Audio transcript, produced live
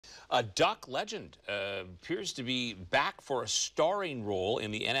A Duck legend appears to be back for a starring role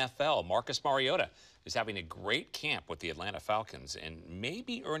in the NFL. Marcus Mariota is having a great camp with the Atlanta Falcons and may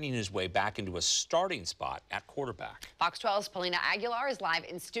be earning his way back into a starting spot at quarterback. Fox 12's Paulina Aguilar is live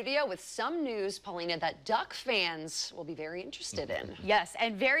in studio with some news, Paulina, that Duck fans will be very interested in. Yes,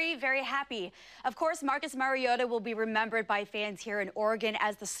 and very, very happy. Of course, Marcus Mariota will be remembered by fans here in Oregon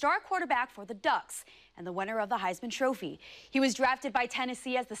as the star quarterback for the Ducks and the winner of the Heisman Trophy. He was drafted by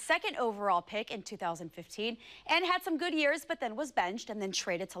Tennessee as the second overall pick in 2015 and had some good years, but then was benched and then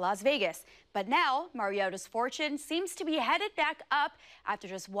traded to Las Vegas. But now, Mariota's fortune seems to be headed back up. After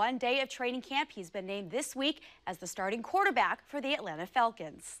just one day of training camp, he's been named this week as the starting quarterback for the Atlanta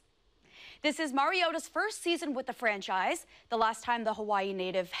Falcons. This is Mariota's first season with the franchise. The last time the Hawaii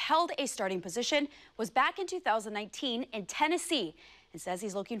native held a starting position was back in 2019 in Tennessee, and says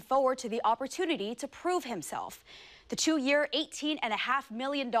he's looking forward to the opportunity to prove himself. The two-year, $18.5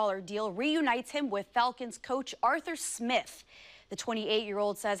 million deal reunites him with Falcons coach Arthur Smith. The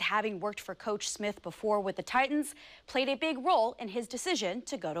 28-year-old says having worked for Coach Smith before with the Titans played a big role in his decision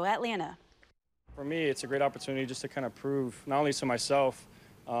to go to Atlanta. For me, it's a great opportunity just to kind of prove not only to myself,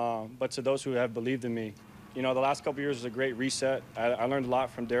 but to those who have believed in me. You know, the last couple of years was a great reset. I learned a lot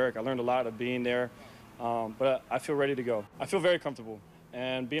from Derek. I learned a lot of being there. But I feel ready to go. I feel very comfortable.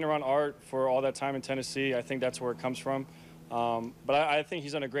 And being around Art for all that time in Tennessee, I think that's where it comes from. But I think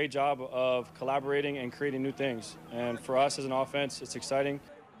he's done a great job of collaborating and creating new things. And for us as an offense, it's exciting.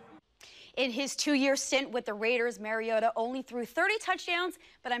 In his two-year stint with the Raiders, Mariota only threw 30 touchdowns,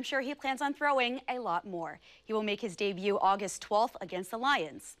 but I'm sure he plans on throwing a lot more. He will make his debut August 12th against the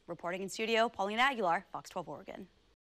Lions. Reporting in studio, Paulina Aguilar, Fox 12 Oregon.